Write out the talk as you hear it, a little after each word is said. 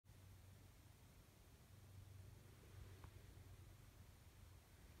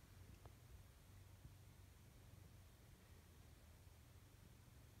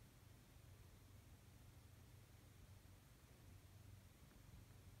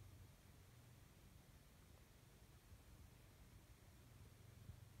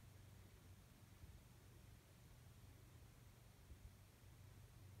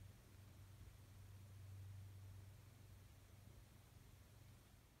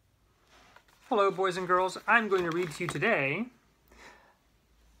Hello, boys and girls. I'm going to read to you today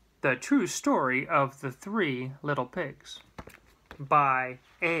The True Story of the Three Little Pigs by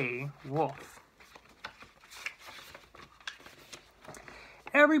A. Wolf.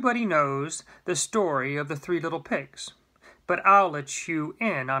 Everybody knows the story of the three little pigs, but I'll let you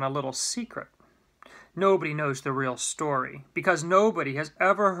in on a little secret. Nobody knows the real story because nobody has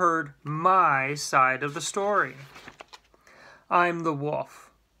ever heard my side of the story. I'm the wolf.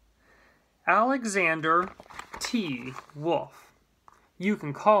 Alexander T. Wolf. You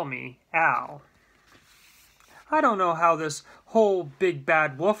can call me Al. I don't know how this whole big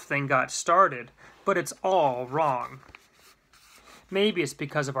bad wolf thing got started, but it's all wrong. Maybe it's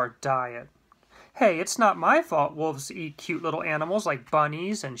because of our diet. Hey, it's not my fault wolves eat cute little animals like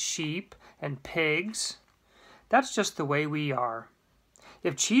bunnies and sheep and pigs. That's just the way we are.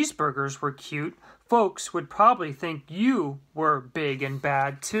 If cheeseburgers were cute, folks would probably think you were big and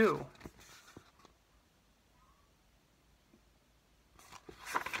bad too.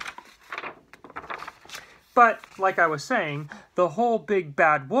 But, like I was saying, the whole big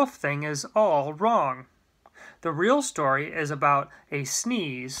bad wolf thing is all wrong. The real story is about a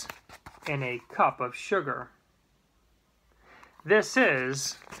sneeze in a cup of sugar. This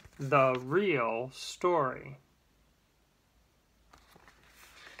is the real story.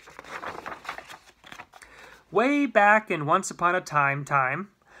 Way back in Once Upon a Time,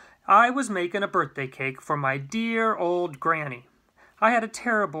 I was making a birthday cake for my dear old granny. I had a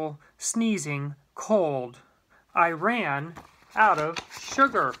terrible sneezing cold. I ran out of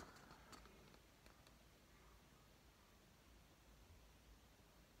sugar.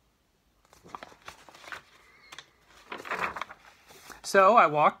 So I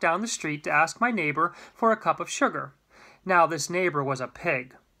walked down the street to ask my neighbor for a cup of sugar. Now this neighbor was a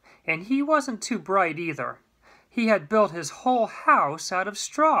pig, and he wasn't too bright either. He had built his whole house out of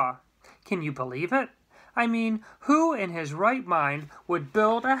straw. Can you believe it? I mean, who in his right mind would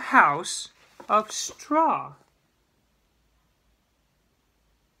build a house of straw?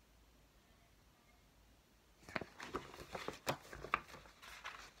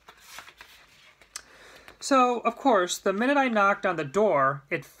 So, of course, the minute I knocked on the door,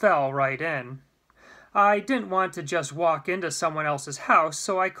 it fell right in. I didn't want to just walk into someone else's house,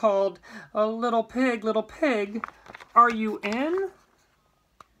 so I called, little pig, are you in?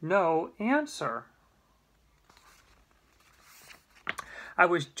 No answer. I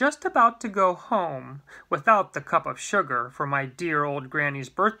was just about to go home without the cup of sugar for my dear old granny's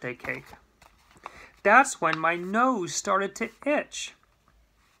birthday cake. That's when my nose started to itch.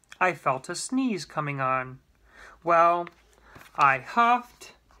 I felt a sneeze coming on. Well, I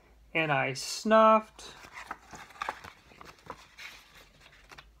huffed and I snuffed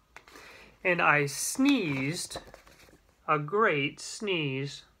and I sneezed a great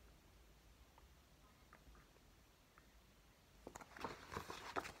sneeze.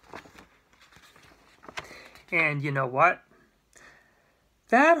 And you know what?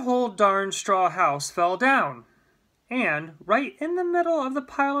 That whole darn straw house fell down. And right in the middle of the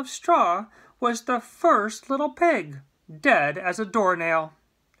pile of straw was the first little pig, dead as a doornail.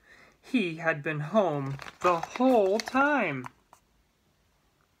 He had been home the whole time.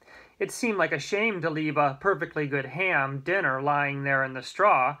 It seemed like a shame to leave a perfectly good ham dinner lying there in the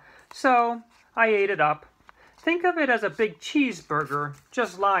straw, so I ate it up. Think of it as a big cheeseburger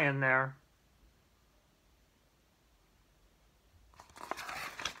just lying there.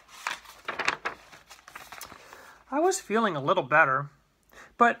 I was feeling a little better,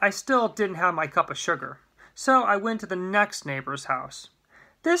 but I still didn't have my cup of sugar, so I went to the next neighbor's house.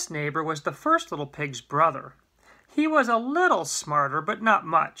 This neighbor was the first little pig's brother. He was a little smarter, but not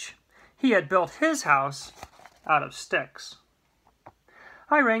much. He had built his house out of sticks.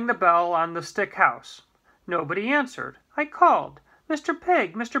 I rang the bell on the stick house. Nobody answered. I called, Mr.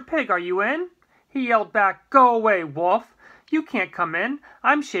 Pig, are you in? He yelled back, Go away, wolf. You can't come in.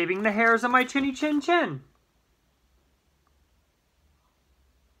 I'm shaving the hairs on my chinny chin chin.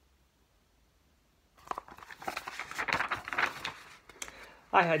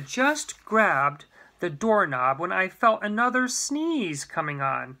 I had just grabbed the doorknob when I felt another sneeze coming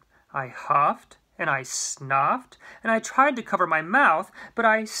on. I huffed and I snuffed and I tried to cover my mouth, but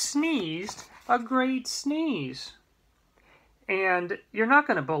I sneezed a great sneeze. And you're not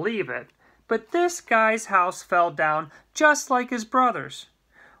going to believe it, but this guy's house fell down just like his brother's.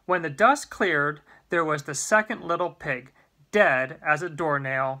 When the dust cleared, there was the second little pig, dead as a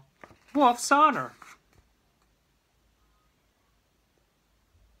doornail. Wolf's honor.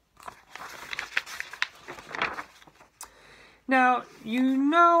 Now, you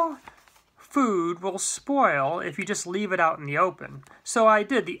know food will spoil if you just leave it out in the open, so I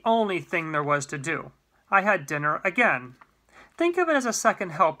did the only thing there was to do. I had dinner again. Think of it as a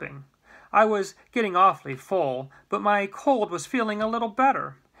second helping. I was getting awfully full, but my cold was feeling a little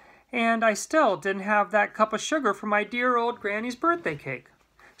better, and I still didn't have that cup of sugar for my dear old Granny's birthday cake.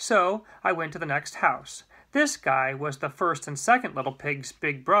 So I went to the next house. This guy was the first and second little pig's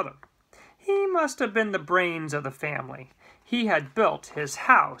big brother. He must have been the brains of the family. He had built his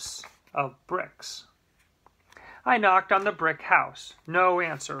house of bricks. I knocked on the brick house. No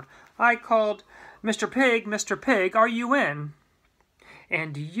answer. I called, "Mr. Pig, are you in?"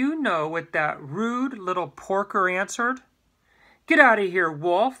 And do you know what that rude little porker answered? "Get out of here,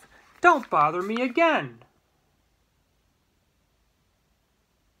 wolf. Don't bother me again."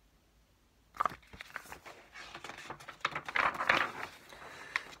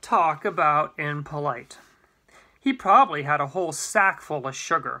 Talk about impolite. He probably had a whole sack full of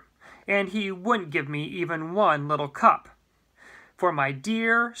sugar, and he wouldn't give me even one little cup for my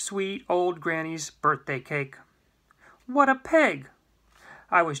dear, sweet old Granny's birthday cake. What a pig!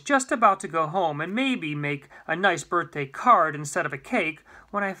 I was just about to go home and maybe make a nice birthday card instead of a cake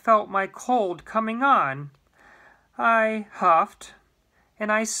when I felt my cold coming on. I huffed,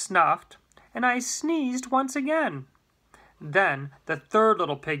 and I snuffed, and I sneezed once again. Then the third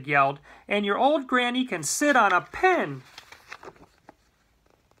little pig yelled, "And your old Granny can sit on a pin!"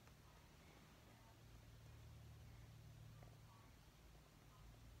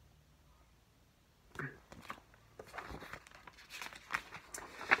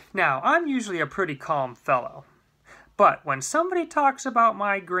 Now, I'm usually a pretty calm fellow, but when somebody talks about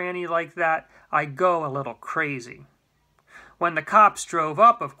my Granny like that, I go a little crazy. When the cops drove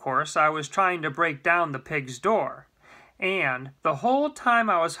up, of course, I was trying to break down the pig's door. And the whole time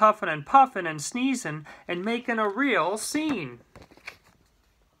I was huffing and puffing and sneezing and making a real scene.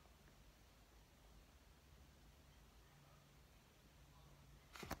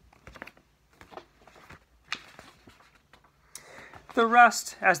 The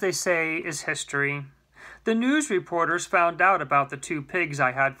rest, as they say, is history. The news reporters found out about the two pigs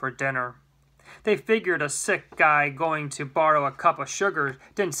I had for dinner. They figured a sick guy going to borrow a cup of sugar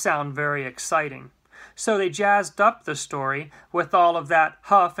didn't sound very exciting. So they jazzed up the story with all of that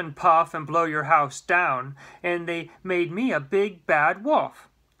huff and puff and blow your house down, and they made me a big bad wolf.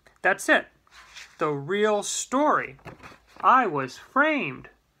 That's it. The real story. I was framed.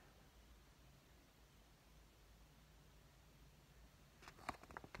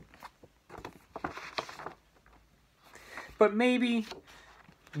 But maybe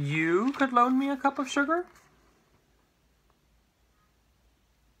you could loan me a cup of sugar?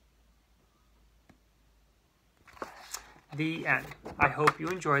 The end. I hope you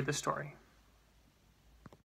enjoyed the story.